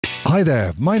Hi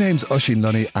there, my name's Oisín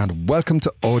Lunny and welcome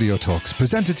to Audio Talks,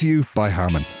 presented to you by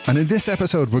Harman. And in this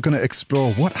episode, we're going to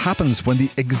explore what happens when the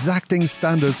exacting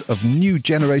standards of new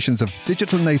generations of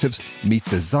digital natives meet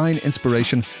design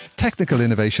inspiration, technical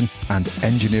innovation and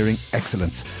engineering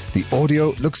excellence. The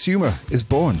audio Luxumer is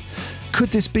born. Could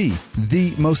this be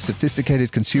the most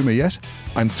sophisticated consumer yet?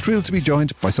 I'm thrilled to be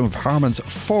joined by some of Harman's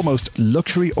foremost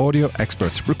luxury audio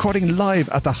experts, recording live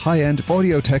at the high-end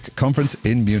Audio Tech conference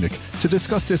in Munich to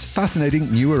discuss this fascinating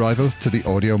new arrival to the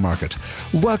audio market.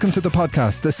 Welcome to the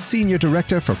podcast, the Senior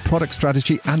Director for Product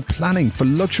Strategy and Planning for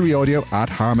Luxury Audio at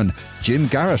Harman, Jim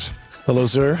Garrett. Hello,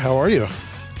 sir. How are you?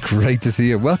 Great to see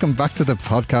you. Welcome back to the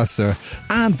podcast, sir.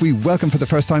 And we welcome for the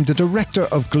first time the Director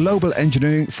of Global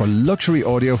Engineering for Luxury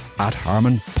Audio at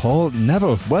Harman, Paul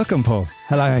Neville. Welcome, Paul.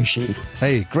 Hello, Oisín.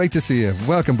 Hey, great to see you.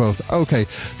 Welcome both. Okay,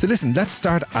 so listen, let's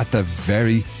start at the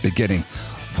very beginning.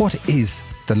 What is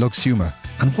the Luxumer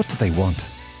and what do they want?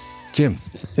 Jim.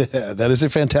 That is a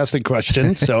fantastic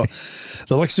question. So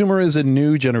the Luxumer is a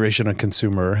new generation of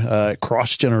consumer,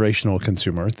 cross-generational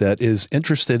consumer that is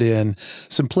interested in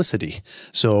simplicity.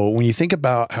 So when you think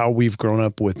about how we've grown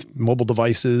up with mobile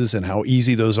devices and how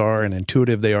easy those are and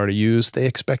intuitive they are to use, they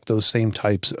expect those same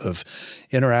types of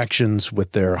interactions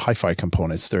with their hi-fi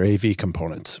components, their AV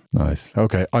components. Nice.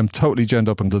 Okay. I'm totally genned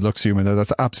up on the Luxumer there.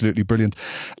 That's absolutely brilliant.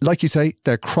 Like you say,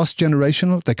 they're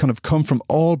cross-generational. They kind of come from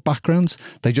all backgrounds.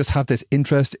 They just have this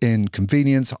interest in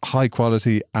convenience, high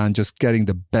quality, and just getting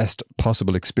the best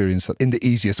possible experience in the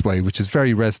easiest way, which is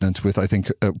very resonant with, I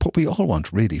think, what we all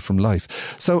want really from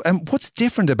life. So what's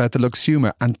different about the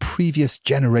Luxumer and previous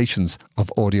generations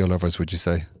of audio lovers, would you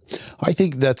say? I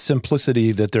think that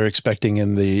simplicity that they're expecting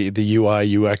in the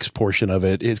UI, UX portion of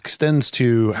it, it extends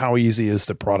to how easy is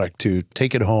the product to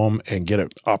take it home and get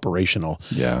it operational.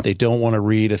 Yeah. They don't want to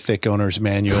read a thick owner's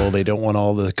manual. They don't want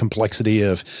all the complexity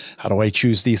of how do I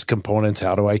choose these components?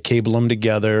 How do I cable them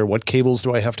together? What cables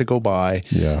do I have to go buy?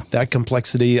 Yeah. That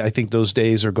complexity, I think those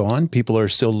days are gone. People are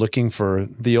still looking for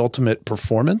the ultimate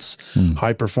performance,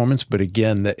 high performance, but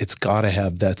again, it's got to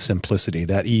have that simplicity,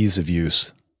 that ease of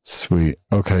use. Sweet.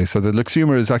 Okay, so the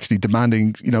Luxumer is actually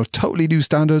demanding, totally new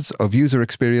standards of user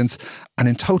experience and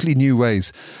in totally new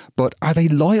ways. But are they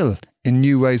loyal in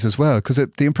new ways as well? Because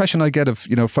the impression I get of,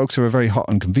 folks who are very hot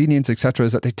on convenience, etc.,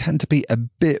 is that they tend to be a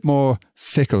bit more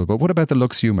fickle. But what about the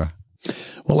Luxumer?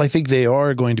 Well, I think they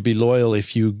are going to be loyal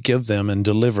if you give them and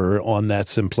deliver on that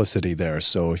simplicity there.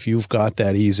 So if you've got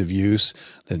that ease of use,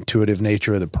 the intuitive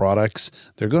nature of the products,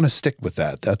 they're going to stick with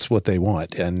that. That's what they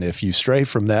want. And if you stray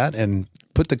from that and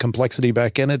put the complexity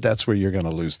back in it, that's where you're going to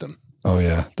lose them. Oh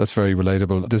yeah, that's very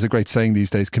relatable. There's a great saying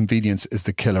these days, convenience is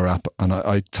the killer app. And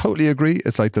I totally agree.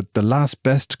 It's like the last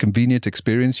best convenient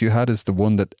experience you had is the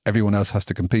one that everyone else has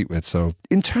to compete with. So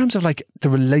in terms of like the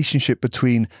relationship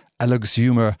between a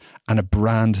Luxumer and a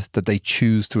brand that they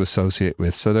choose to associate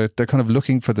with. So they're kind of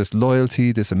looking for this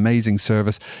loyalty, this amazing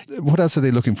service. What else are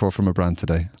they looking for from a brand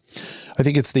today? I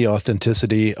think it's the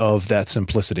authenticity of that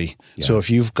simplicity. Yeah. So if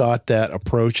you've got that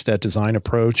approach, that design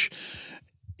approach,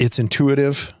 it's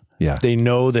intuitive. Yeah. They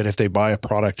know that if they buy a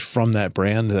product from that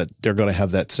brand, that they're going to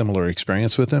have that similar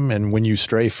experience with them. And when you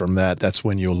stray from that, that's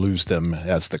when you'll lose them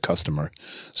as the customer.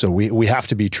 So we have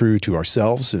to be true to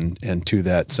ourselves and to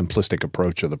that simplistic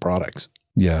approach of the products.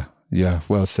 Yeah. Yeah,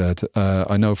 well said.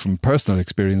 I know from personal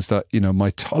experience that,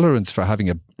 my tolerance for having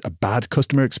a bad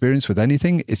customer experience with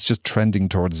anything is just trending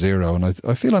towards zero. And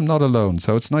I feel I'm not alone.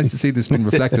 So it's nice to see this being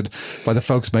reflected by the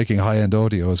folks making high-end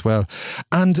audio as well.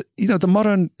 And, the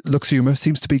modern Luxumer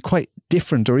seems to be quite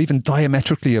different or even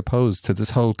diametrically opposed to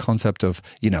this whole concept of,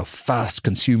 fast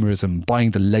consumerism,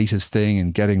 buying the latest thing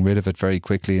and getting rid of it very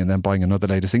quickly and then buying another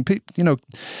latest thing.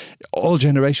 All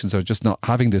generations are just not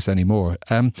having this anymore.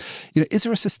 Is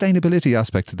there a sustainability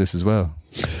aspect to this as well?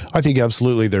 I think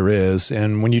absolutely there is.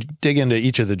 And when you dig into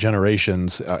each of the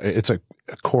generations, it's a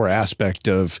core aspect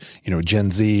of, Gen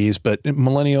Zs, but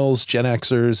millennials, Gen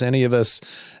Xers, any of us,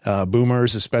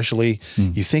 boomers especially,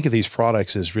 you think of these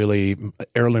products as really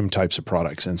heirloom types of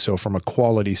products. And so from a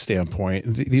quality standpoint,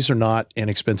 these are not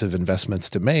inexpensive investments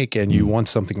to make, and you want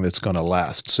something that's going to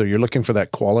last. So you're looking for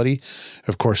that quality.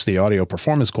 Of course, the audio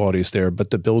performance quality is there,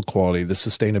 but the build quality, the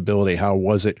sustainability, how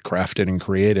was it crafted and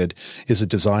created? Is it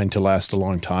designed to last a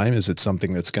long time? Is it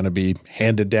something that's going to be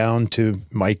handed down to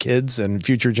my kids and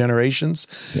future generations?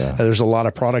 Yeah. There's a lot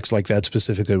of products like that,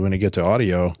 specifically when you get to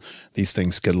audio. These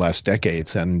things could last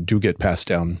decades and do get passed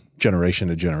down generation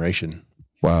to generation.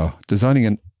 Wow. Designing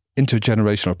an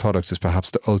intergenerational product is perhaps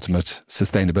the ultimate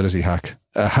sustainability hack.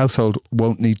 A household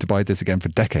won't need to buy this again for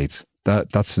decades.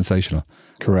 That's sensational.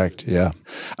 Correct, yeah.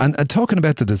 And talking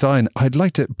about the design, I'd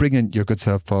like to bring in your good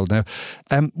self, Paul, now.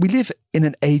 We live in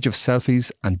an age of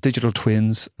selfies and digital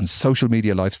twins and social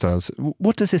media lifestyles.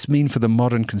 What does this mean for the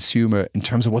modern consumer in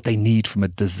terms of what they need from a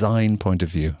design point of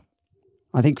view?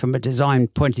 I think from a design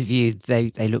point of view,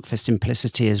 they look for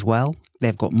simplicity as well.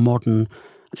 They've got modern,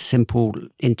 simple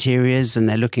interiors, and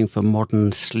they're looking for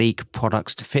modern, sleek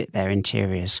products to fit their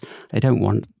interiors. They don't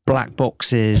want black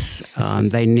boxes.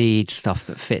 They need stuff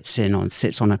that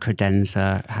sits on a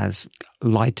credenza, has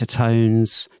lighter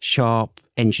tones, sharp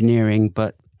engineering,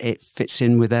 but it fits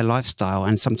in with their lifestyle,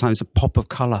 and sometimes a pop of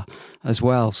colour as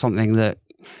well, something that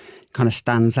kind of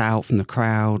stands out from the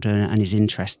crowd and is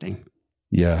interesting.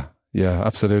 Yeah,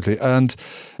 absolutely. And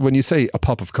when you say a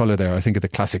pop of colour there, I think of the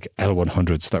classic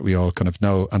L100s that we all kind of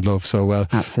know and love so well.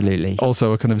 Absolutely.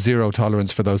 Also a kind of zero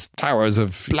tolerance for those towers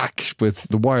of black with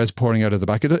the wires pouring out of the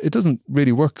back. It doesn't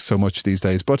really work so much these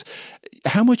days. But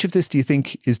how much of this do you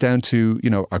think is down to,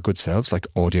 our good selves like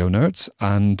audio nerds,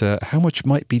 and how much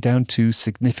might be down to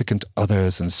significant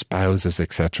others and spouses,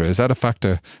 etc.? Is that a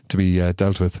factor to be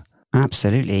dealt with?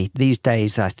 Absolutely. These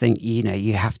days, I think,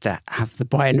 you have to have the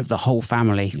buy-in of the whole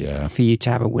family for you to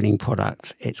have a winning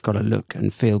product. It's got to look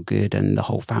and feel good, and the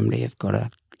whole family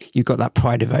you've got that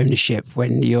pride of ownership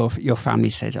when your family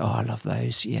says, "Oh, I love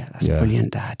those. Yeah, that's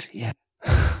brilliant, Dad." Yeah.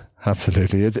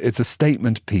 Absolutely. It's a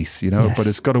statement piece, Yes. but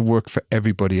it's got to work for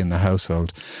everybody in the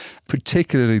household,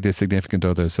 particularly the significant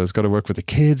others. So it's got to work with the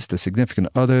kids, the significant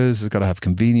others. It's got to have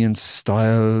convenience,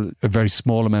 style, a very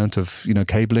small amount of,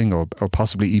 cabling or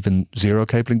possibly even zero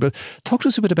cabling. But talk to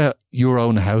us a bit about your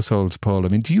own household, Paul. I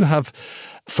mean, do you have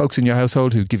folks in your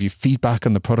household who give you feedback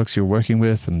on the products you're working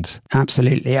with? And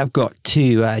absolutely. I've got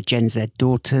two Gen Z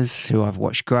daughters who I've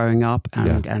watched growing up,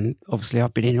 and obviously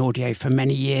I've been in audio for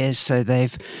many years, so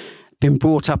they've been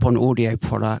brought up on audio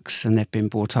products and they've been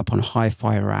brought up on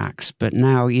hi-fi racks. But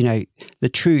now, a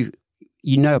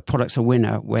product's a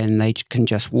winner when they can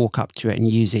just walk up to it and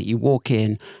use it. You walk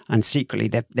in and secretly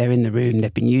they're in the room,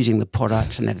 they've been using the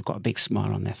product and they've got a big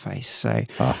smile on their face. So,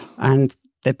 and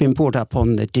they've been brought up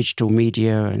on the digital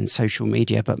media and social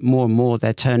media, but more and more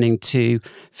they're turning to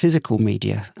physical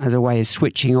media as a way of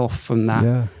switching off from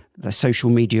that. The social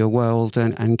media world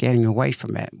and getting away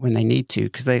from it when they need to,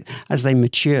 because as they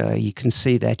mature, you can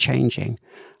see they're changing.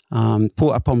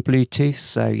 Brought up on Bluetooth,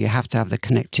 so you have to have the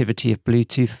connectivity of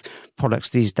Bluetooth products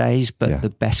these days, but the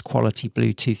best quality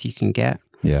Bluetooth you can get.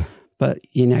 Yeah. But,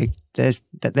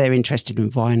 they're interested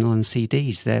in vinyl and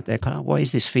CDs. They're kind of, what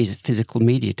is this physical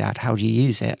media, Dad? How do you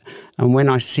use it? And when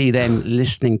I see them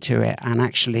listening to it and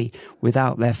actually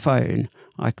without their phone,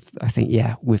 I think,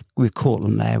 we've caught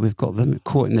them there. We've got them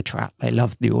caught in the trap. They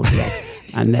love the audio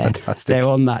and they're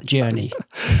on that journey.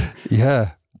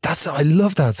 Yeah. I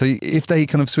love that. So if they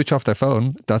kind of switch off their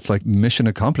phone, that's like mission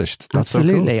accomplished. That's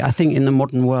absolutely. So cool. I think in the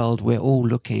modern world, we're all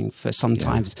looking for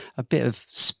sometimes a bit of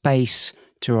space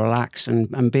to relax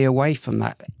and be away from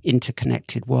that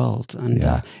interconnected world. And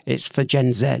it's for Gen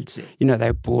Zs,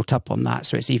 they're brought up on that,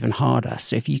 so it's even harder.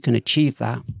 So if you can achieve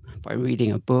that by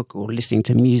reading a book or listening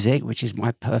to music, which is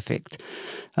my perfect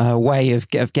way of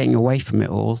getting away from it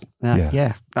all,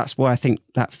 that's why I think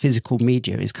that physical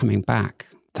media is coming back.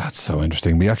 That's so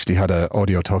interesting. We actually had an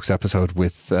Audio Talks episode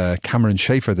with Cameron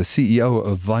Schaefer, the CEO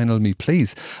of Vinyl Me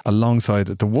Please, alongside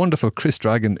the wonderful Chris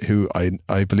Dragon, who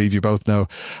I believe you both know.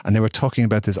 And they were talking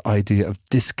about this idea of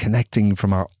disconnecting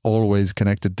from our always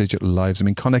connected digital lives. I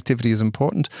mean, connectivity is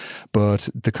important, but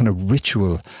the kind of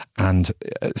ritual and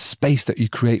space that you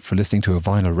create for listening to a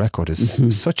vinyl record is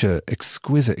such an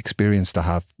exquisite experience to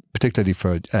have, particularly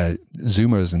for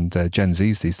Zoomers and Gen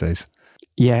Zs these days.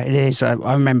 Yeah, it is. I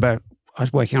remember I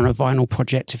was working on a vinyl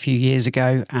project a few years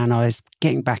ago and I was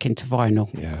getting back into vinyl.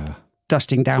 Yeah.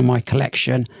 Dusting down my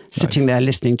collection, sitting there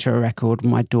listening to a record.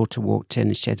 My daughter walked in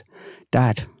and said,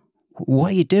 "Dad,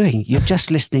 what are you doing? You're just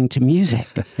listening to music."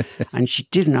 And she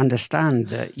didn't understand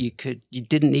that you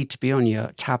didn't need to be on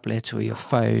your tablet or your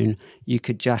phone. You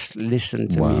could just listen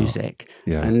to music.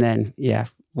 Yeah. And then,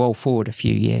 roll forward a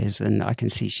few years and I can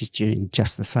see she's doing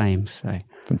just the same. So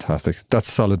fantastic.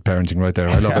 That's solid parenting right there.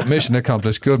 I love it. Mission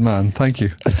accomplished. Good man. Thank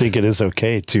you. I think it is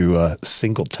okay to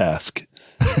single task.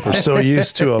 We're so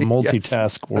used to a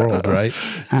multitask world, right?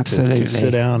 Absolutely. To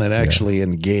sit down and actually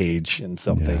engage in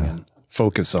something and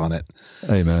focus on it.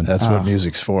 Amen. That's what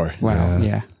music's for. Wow.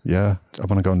 Yeah. I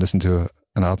want to go and listen to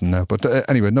an album now. But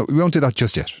anyway, no, we won't do that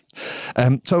just yet.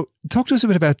 So talk to us a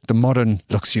bit about the modern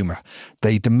Luxumer.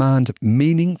 They demand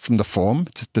meaning from the form,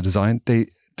 the design. They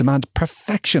demand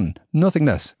perfection, nothing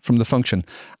less, from the function,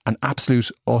 and absolute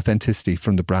authenticity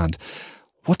from the brand.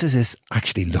 What does this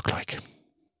actually look like?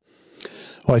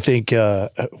 Well, I think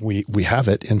we have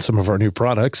it in some of our new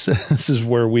products. This is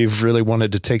where we've really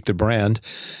wanted to take the brand.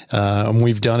 And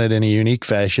we've done it in a unique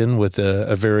fashion with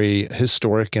a very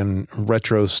historic and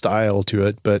retro style to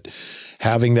it, but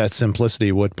having that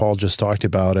simplicity, what Paul just talked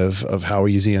about of how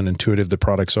easy and intuitive the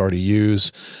products are to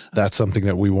use, that's something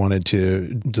that we wanted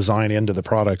to design into the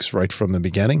products right from the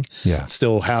beginning. Yeah.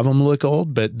 Still have them look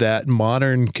old, but that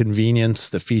modern convenience,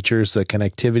 the features, the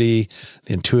connectivity,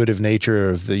 the intuitive nature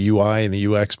of the UI and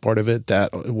the UX part of it,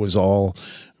 that was all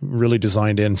really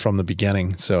designed in from the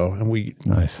beginning. So, and we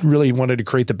really wanted to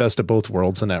create the best of both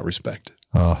worlds in that respect.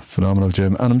 Oh, phenomenal,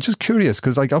 Jim. And I'm just curious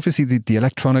because, like, obviously the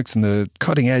electronics and the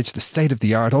cutting edge, the state of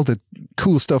the art, all the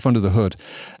cool stuff under the hood,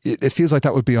 it feels like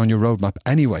that would be on your roadmap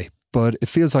anyway. But it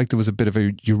feels like there was a bit of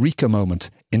a eureka moment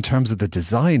in terms of the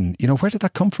design. You know, where did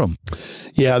that come from?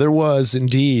 Yeah, there was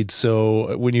indeed.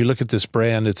 So when you look at this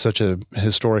brand, it's such a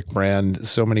historic brand.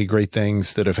 So many great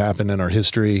things that have happened in our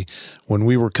history. When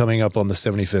we were coming up on the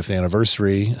 75th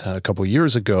anniversary a couple of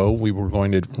years ago, we were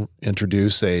going to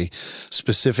introduce a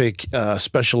specific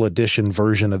special edition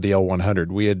version of the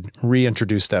L100. We had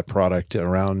reintroduced that product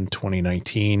around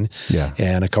 2019. Yeah.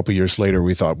 And a couple of years later,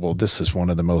 we thought, well, this is one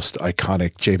of the most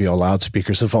iconic JBL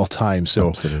loudspeakers of all time. So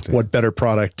absolutely. What better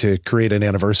product to create an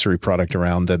anniversary product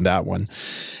around than that one?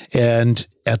 And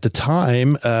at the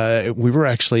time, we were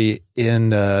actually in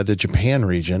the Japan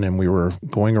region, and we were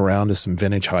going around to some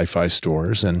vintage hi-fi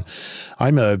stores. And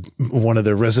I'm one of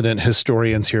the resident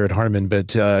historians here at Harman, but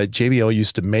JBL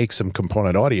used to make some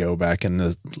component audio back in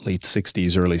the late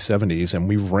 60s, early 70s, and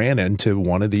we ran into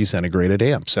one of these integrated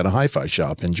amps at a hi-fi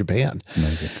shop in Japan.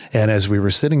 Amazing. And as we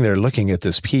were sitting there looking at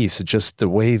this piece, just the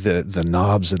way the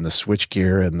knobs and the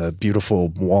switchgear and the beautiful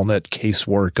walnut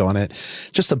casework on it,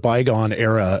 just a bygone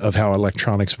era of how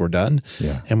electronics were done.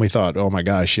 Yeah. And we thought, oh my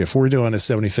gosh, if we're doing a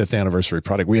 75th anniversary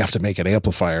product, we have to make an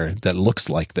amplifier that looks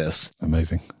like this.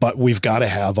 Amazing. But we've got to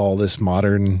have all this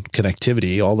modern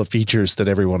connectivity, all the features that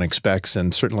everyone expects,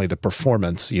 and certainly the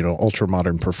performance, ultra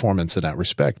modern performance in that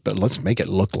respect. But let's make it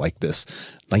look like this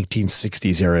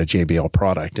 1960s era JBL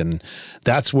product. And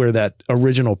that's where that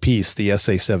original piece, the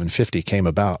SA750, came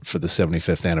about for the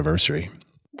 75th anniversary.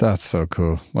 That's so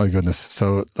cool. My goodness.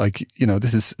 So,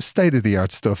 this is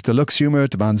state-of-the-art stuff. The Luxumer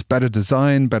demands better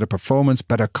design, better performance,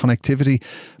 better connectivity,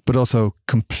 but also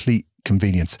complete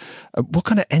convenience. What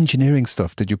kind of engineering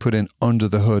stuff did you put in under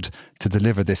the hood to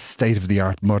deliver this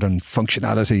state-of-the-art modern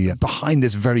functionality behind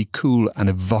this very cool and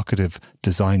evocative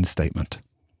design statement?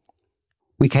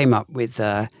 We came up with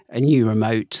a new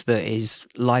remote that is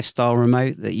lifestyle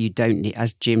remote that you don't need,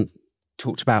 as Jim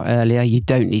talked about earlier, you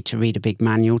don't need to read a big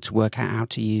manual to work out how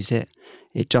to use it.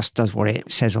 It just does what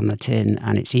it says on the tin,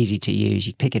 and it's easy to use.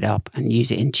 You pick it up and use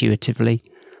it intuitively.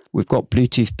 We've got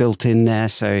Bluetooth built in there,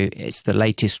 so it's the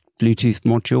latest Bluetooth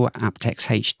module, aptX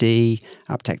HD,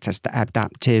 aptX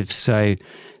Adaptive, so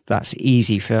that's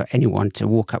easy for anyone to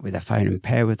walk up with their phone and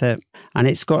pair with it. And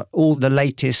it's got all the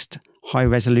latest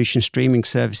high-resolution streaming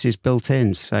services built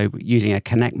in. So using a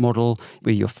Connect model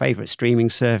with your favorite streaming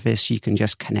service, you can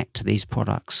just connect to these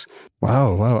products.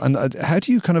 Wow. And how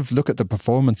do you kind of look at the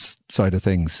performance side of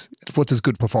things? What does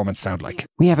good performance sound like?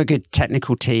 We have a good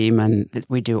technical team and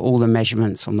we do all the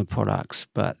measurements on the products.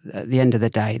 But at the end of the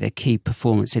day, the key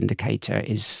performance indicator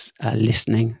is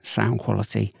listening, sound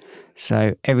quality.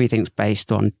 So everything's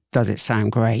based on, does it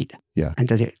sound great? Yeah. And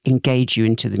does it engage you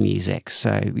into the music?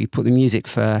 So we put the music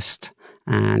first,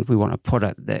 and we want a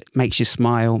product that makes you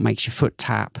smile, makes your foot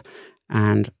tap.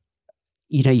 And,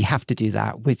 you have to do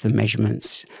that with the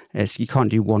measurements. You can't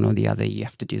do one or the other. You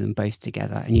have to do them both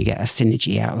together, and you get a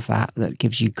synergy out of that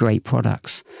gives you great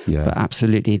products. Yeah. But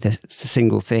absolutely, the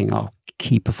single thing, our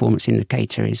key performance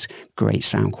indicator is great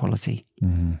sound quality.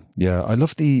 Mm-hmm. Yeah. I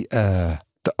love the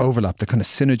overlap, the kind of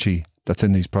synergy that's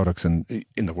in these products and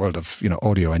in the world of,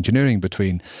 audio engineering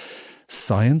between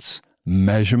science,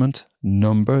 measurement,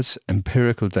 numbers,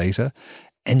 empirical data,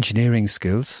 engineering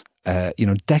skills,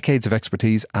 decades of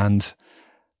expertise and,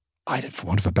 for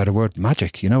want of a better word,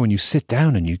 magic. When you sit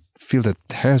down and you feel the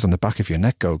hairs on the back of your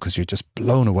neck go because you're just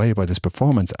blown away by this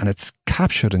performance and it's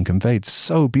captured and conveyed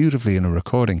so beautifully in a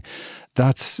recording.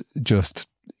 That's just,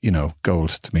 gold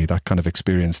to me, that kind of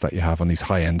experience that you have on these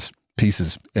high-end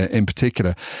pieces in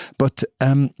particular. But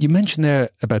you mentioned there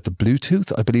about the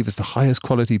Bluetooth. I believe it's the highest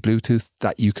quality Bluetooth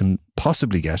that you can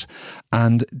possibly get.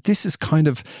 And this is kind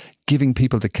of giving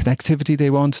people the connectivity they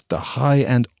want, the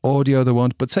high-end audio they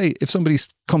want. But say if somebody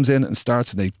comes in and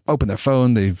starts and they open their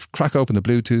phone, they crack open the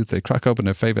Bluetooth, they crack open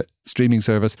their favorite streaming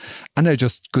service, and they're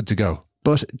just good to go.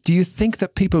 But do you think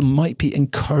that people might be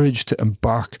encouraged to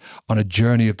embark on a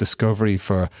journey of discovery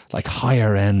for like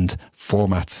higher end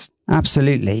formats?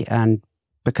 Absolutely. And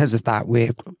because of that,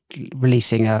 we're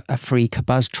releasing a free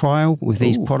Kabuzz trial with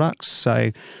these products.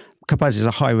 So Kabuzz is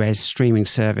a high-res streaming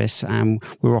service, and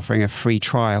we're offering a free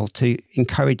trial to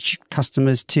encourage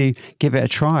customers to give it a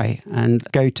try and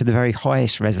go to the very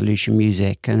highest resolution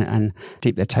music and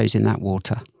dip their toes in that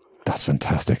water. That's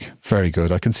fantastic. Very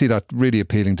good. I can see that really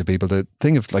appealing to people. The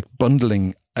thing of like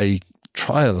bundling a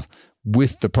trial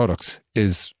with the products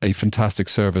is a fantastic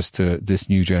service to this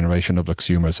new generation of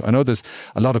Luxumers. I know there's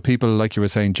a lot of people, like you were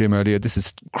saying, Jim, earlier, this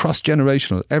is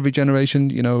cross-generational. Every generation,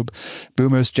 you know,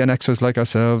 boomers, Gen Xers like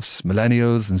ourselves,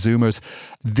 millennials and Zoomers,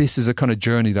 this is a kind of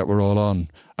journey that we're all on,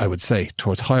 I would say,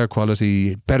 towards higher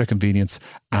quality, better convenience,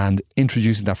 and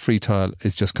introducing that free trial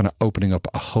is just kind of opening up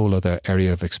a whole other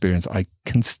area of experience. I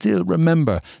can still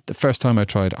remember the first time I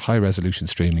tried high-resolution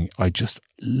streaming. I just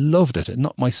loved it. It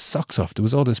knocked my socks off. There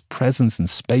was all this presence and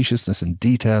spaciousness and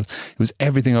detail. It was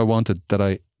everything I wanted that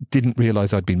I didn't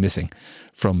realise I'd been missing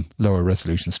from lower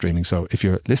resolution streaming. So if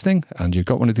you're listening and you've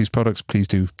got one of these products, please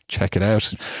do check it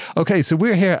out. Okay, so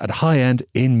we're here at High End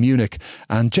in Munich,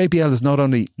 and JBL is not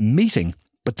only meeting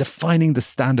but defining the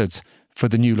standards for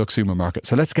the new Luxumer market.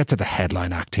 So let's get to the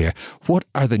headline act here. What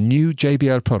are the new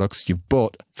JBL products you've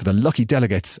bought for the lucky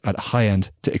delegates at High End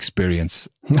to experience?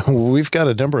 We've got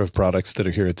a number of products that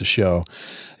are here at the show.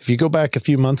 If you go back a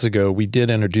few months ago, we did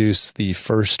introduce the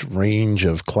first range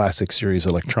of Classic Series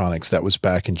electronics. That was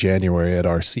back in January at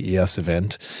our CES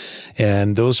event.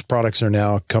 And those products are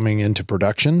now coming into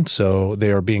production. So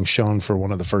they are being shown for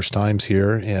one of the first times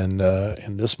here in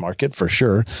this market for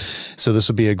sure. So this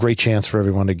will be a great chance for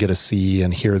everyone to get to see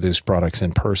and hear those products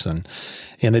in person.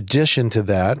 In addition to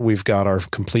that, we've got our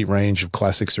complete range of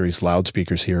Classic Series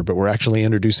loudspeakers here, but we're actually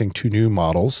introducing two new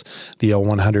models. The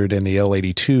L100 and the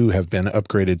L82 have been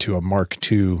upgraded to a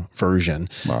Mark II version,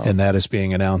 and that is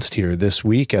being announced here this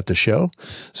week at the show.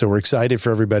 So we're excited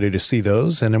for everybody to see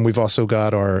those. And then we've also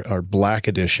got our black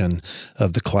edition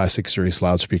of the Classic Series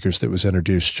loudspeakers that was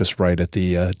introduced just right at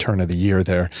the turn of the year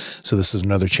there. So this is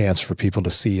another chance for people to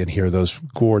see and hear those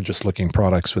gorgeous looking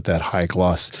products with that high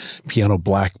gloss piano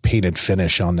black painted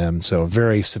finish on them. So a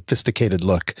very sophisticated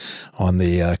look on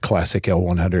the classic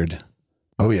L100.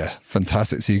 Oh yeah,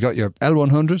 fantastic. So you got your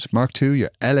L100 Mark II, your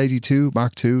L82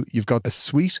 Mark II. You've got a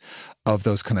suite of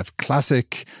those kind of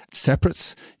classic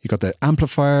separates. You got the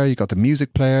amplifier, you got the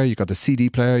music player, you got the CD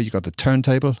player, you got the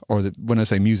turntable, or when I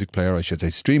say music player, I should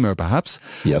say streamer perhaps.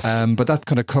 Yes. But that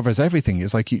kind of covers everything.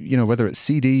 It's like, you know, whether it's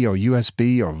CD or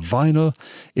USB or vinyl,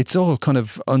 it's all kind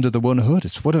of under the one hood.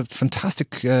 It's what a fantastic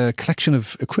collection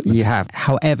of equipment. You have,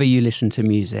 however you listen to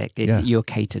music, you're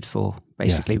catered for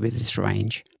basically with this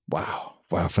range. Wow.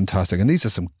 Wow, fantastic. And these are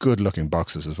some good looking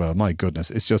boxes as well. My goodness.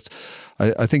 It's just,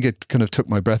 I think it kind of took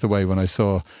my breath away when I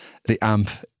saw the amp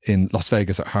in Las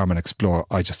Vegas at Harman Explore.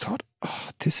 I just thought, oh,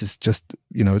 this is just,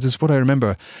 you know, this is what I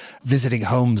remember visiting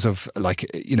homes of, like,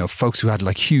 you know, folks who had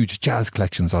like huge jazz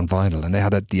collections on vinyl, and they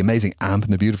had the amazing amp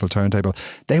and the beautiful turntable.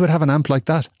 They would have an amp like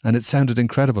that and it sounded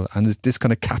incredible. And this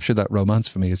kind of captured that romance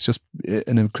for me. It's just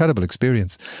an incredible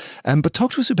experience. But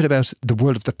talk to us a bit about the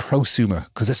world of the prosumer,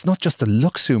 because it's not just the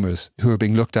Luxumers who are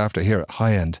being looked after here at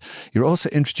High End. You're also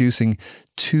introducing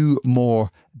two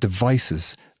more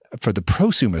devices for the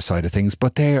prosumer side of things,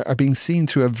 but they are being seen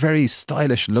through a very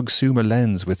stylish Luxumer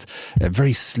lens with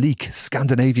very sleek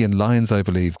Scandinavian lines, I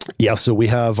believe. Yeah, so we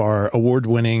have our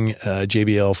award-winning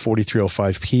JBL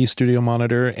 4305P studio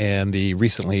monitor and the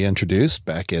recently introduced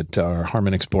back at our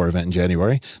Harman Explore event in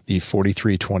January, the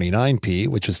 4329P,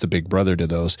 which is the big brother to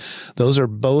those. Those are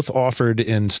both offered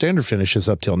in standard finishes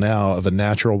up till now of a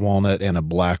natural walnut and a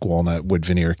black walnut wood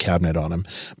veneer cabinet on them.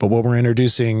 But what we're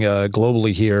introducing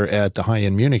globally here at the High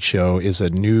End Munich show is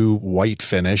a new white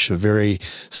finish, a very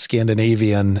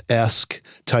Scandinavian-esque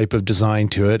type of design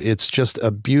to it. It's just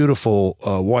a beautiful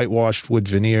whitewashed wood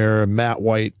veneer, matte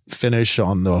white finish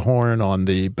on the horn, on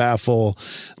the baffle.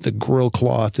 The grill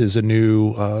cloth is a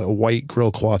new white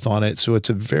grill cloth on it. So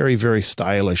it's a very, very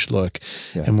stylish look.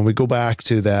 Yeah. And when we go back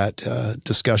to that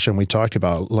discussion we talked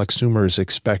about, Luxumers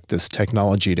expect this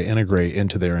technology to integrate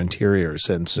into their interiors.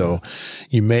 And so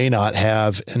you may not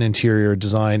have an interior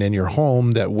design in your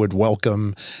home that would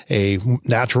welcome a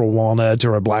natural walnut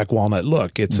or a black walnut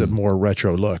look. It's a more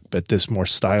retro look, but this more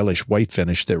stylish white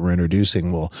finish that we're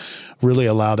introducing will really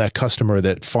allow that customer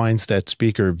that finds that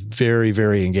speaker very,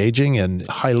 very engaging and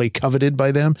highly coveted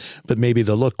by them, but maybe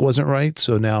the look wasn't right.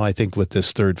 So now I think with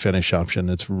this third finish option,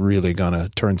 it's really going to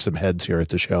turn some heads here at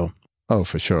the show. Oh,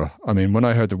 for sure. I mean, when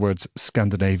I heard the words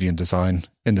Scandinavian design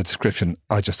in the description,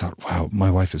 I just thought, wow,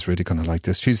 my wife is really going to like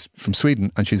this. She's from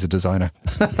Sweden and she's a designer.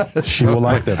 She will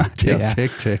like them. Tick,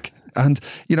 tick, tick. And,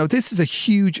 this is a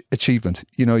huge achievement.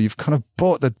 You've kind of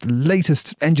bought the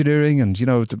latest engineering and,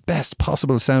 the best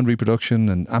possible sound reproduction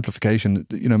and amplification,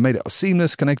 made it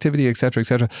seamless connectivity, etc.,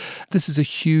 etc. This is a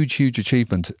huge, huge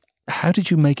achievement. How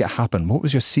did you make it happen? What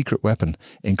was your secret weapon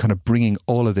in kind of bringing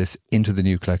all of this into the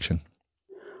new collection?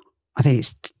 I think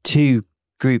it's two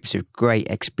groups of great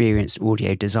experienced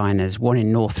audio designers, one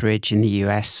in Northridge in the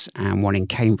US and one in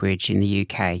Cambridge in the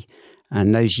UK.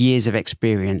 And those years of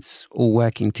experience all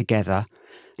working together,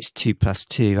 it's 2 +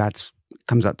 2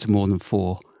 comes up to more than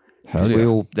 4. Hell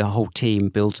yeah. The whole team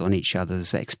builds on each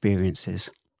other's experiences.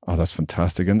 Oh, that's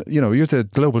fantastic. And, you're the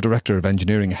global director of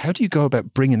engineering. How do you go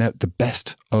about bringing out the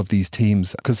best of these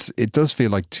teams? Because it does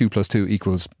feel like 2 + 2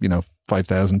 equals,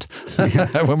 5,000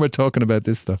 when we're talking about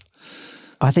this stuff.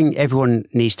 I think everyone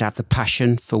needs to have the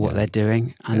passion for what they're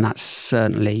doing. And that's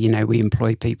certainly, we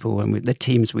employ people and the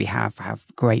teams we have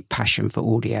great passion for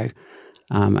audio.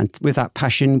 And with that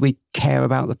passion, we care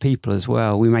about the people as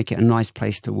well. We make it a nice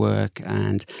place to work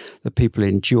and the people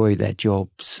enjoy their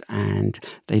jobs and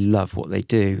they love what they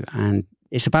do. And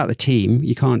it's about the team.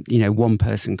 You can't, one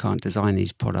person can't design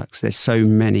these products. There's so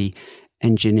many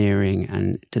engineering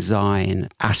and design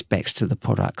aspects to the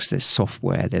products. There's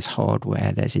software, there's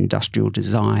hardware, there's industrial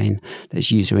design,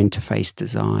 there's user interface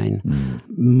design,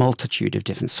 multitude of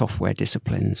different software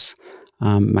disciplines,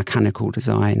 mechanical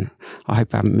design. I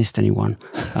hope I haven't missed anyone.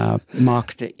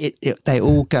 Marketing, they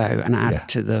all go and add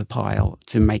to the pile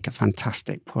to make a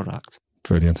fantastic product.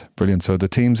 Brilliant, brilliant. So the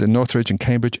teams in Northridge and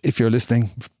Cambridge, if you're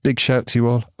listening, big shout to you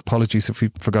all. Apologies if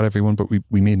we forgot everyone, but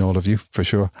we mean all of you for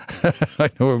sure. I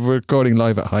know we're recording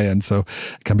live at high end, so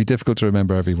it can be difficult to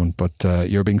remember everyone, but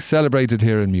you're being celebrated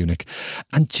here in Munich.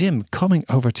 And Jim, coming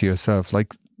over to yourself,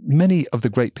 like many of the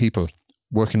great people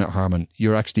working at Harman,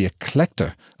 you're actually a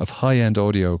collector of high-end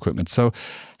audio equipment. So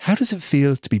how does it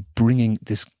feel to be bringing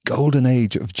this golden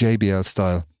age of JBL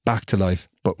style back to life,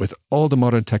 but with all the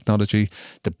modern technology,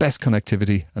 the best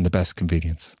connectivity and the best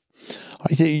convenience?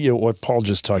 I think what Paul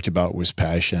just talked about was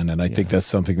passion, and I think that's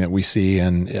something that we see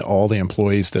in all the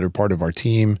employees that are part of our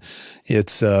team.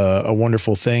 It's a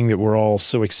wonderful thing that we're all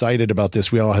so excited about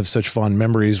this. We all have such fond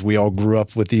memories. We all grew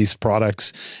up with these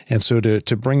products, and so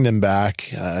to bring them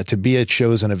back, to be at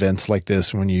shows and events like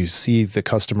this, when you see the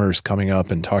customers coming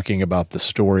up and talking about the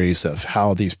stories of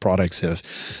how these products have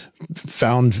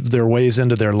found their ways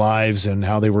into their lives and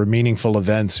how they were meaningful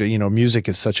events. Music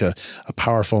is such a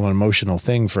powerful and emotional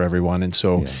thing for everyone. And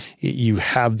so you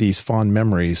have these fond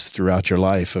memories throughout your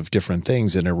life of different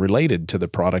things that are related to the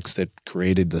products that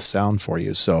created the sound for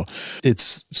you. So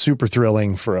it's super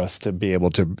thrilling for us to be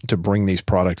able to bring these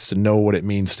products, to know what it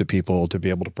means to people, to be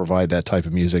able to provide that type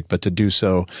of music, but to do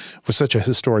so with such a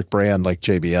historic brand like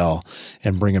JBL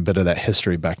and bring a bit of that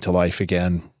history back to life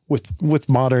again. With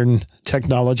modern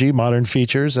technology, modern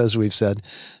features, as we've said,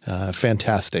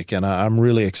 fantastic. And I'm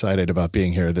really excited about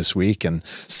being here this week and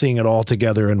seeing it all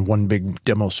together in one big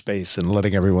demo space and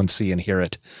letting everyone see and hear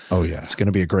it. Oh, yeah. It's going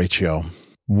to be a great show.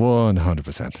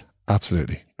 100%.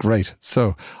 Absolutely. Great.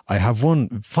 So I have one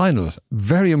final,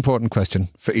 very important question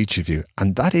for each of you,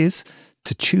 and that is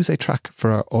to choose a track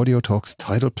for our Audio Talks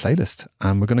title playlist.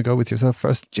 And we're going to go with yourself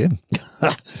first, Jim.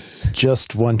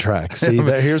 Just one track. See,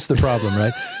 here's the problem,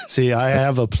 right? See, I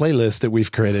have a playlist that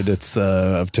we've created. It's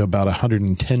up to about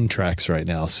 110 tracks right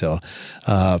now. So,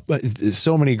 but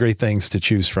so many great things to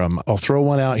choose from. I'll throw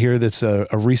one out here that's a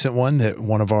recent one that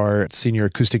one of our senior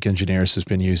acoustic engineers has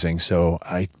been using. So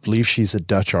I believe she's a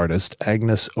Dutch artist,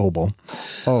 Agnes Obel,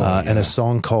 and a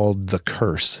song called The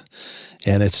Curse.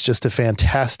 And it's just a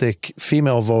fantastic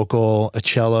female vocal, a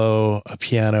cello, a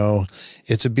piano.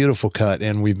 It's a beautiful cut,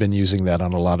 and we've been using that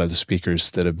on a lot of the speakers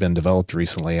that have been developed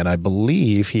recently. And I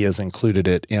believe he has included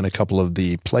it in a couple of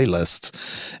the playlists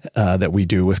that we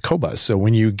do with Qobuz. So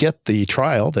when you get the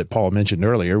trial that Paul mentioned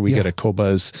earlier, we get a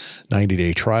Qobuz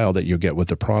 90-day trial that you'll get with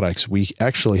the products. We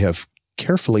actually have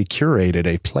carefully curated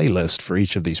a playlist for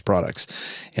each of these products.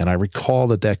 And I recall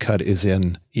that cut is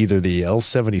in either the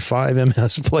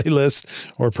L75MS playlist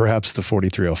or perhaps the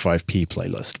 4305P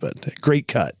playlist, but a great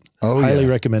cut. Highly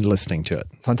recommend listening to it.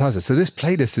 Fantastic. So this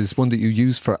playlist is one that you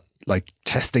use for like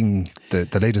testing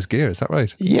the latest gear. Is that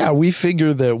right? Yeah, we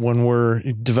figure that when we're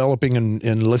developing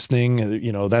and listening,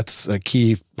 that's a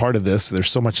key part of this. There's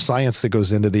so much science that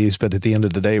goes into these, but at the end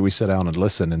of the day, we sit down and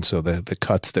listen. And so the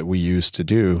cuts that we use to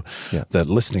do the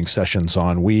listening sessions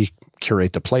on, we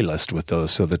curate the playlist with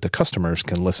those so that the customers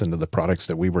can listen to the products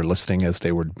that we were listening as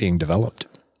they were being developed.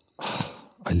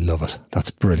 I love it. That's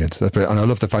brilliant. That's brilliant. And I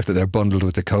love the fact that they're bundled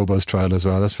with the Cobos trial as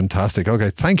well. That's fantastic. Okay,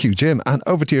 thank you, Jim. And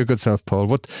over to your good self, Paul.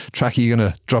 What track are you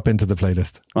going to drop into the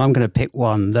playlist? Well, I'm going to pick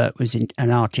one that was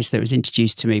an artist that was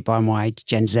introduced to me by my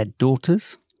Gen Z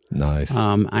daughters. Nice.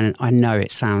 And I know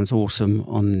it sounds awesome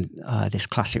on this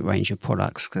classic range of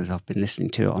products because I've been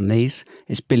listening to it on these.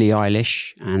 It's Billie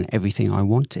Eilish and Everything I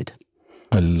Wanted.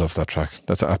 I love that track.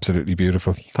 That's absolutely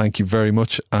beautiful. Thank you very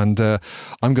much. And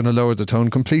I'm going to lower the tone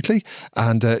completely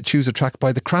and choose a track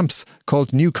by The Cramps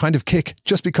called New Kind of Kick,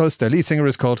 just because their lead singer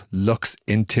is called Lux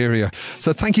Interior.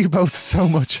 So thank you both so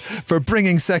much for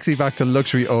bringing sexy back to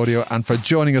luxury audio and for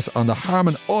joining us on the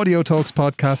Harman Audio Talks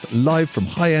podcast live from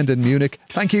High End in Munich.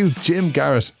 Thank you, Jim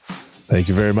Garrett. Thank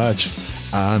you very much.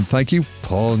 And thank you,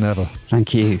 Paul Neville.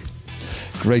 Thank you.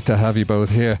 Great to have you both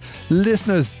here.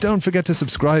 Listeners, don't forget to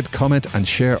subscribe, comment and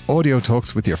share Audio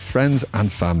Talks with your friends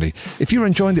and family. If you're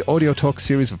enjoying the Audio Talks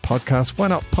series of podcasts, why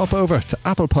not pop over to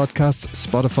Apple Podcasts,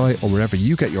 Spotify or wherever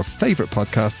you get your favourite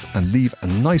podcasts and leave a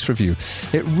nice review.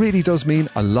 It really does mean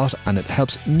a lot and it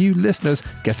helps new listeners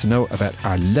get to know about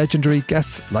our legendary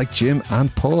guests like Jim and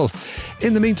Paul.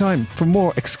 In the meantime, for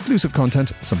more exclusive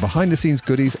content, some behind the scenes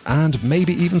goodies and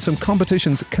maybe even some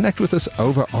competitions, connect with us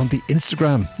over on the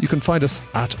Instagram. You can find us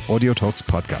at Audio Talks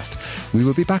Podcast. We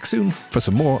will be back soon for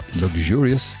some more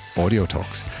luxurious Audio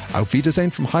Talks. Auf Wiedersehen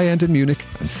from High End in Munich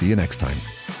and see you next time.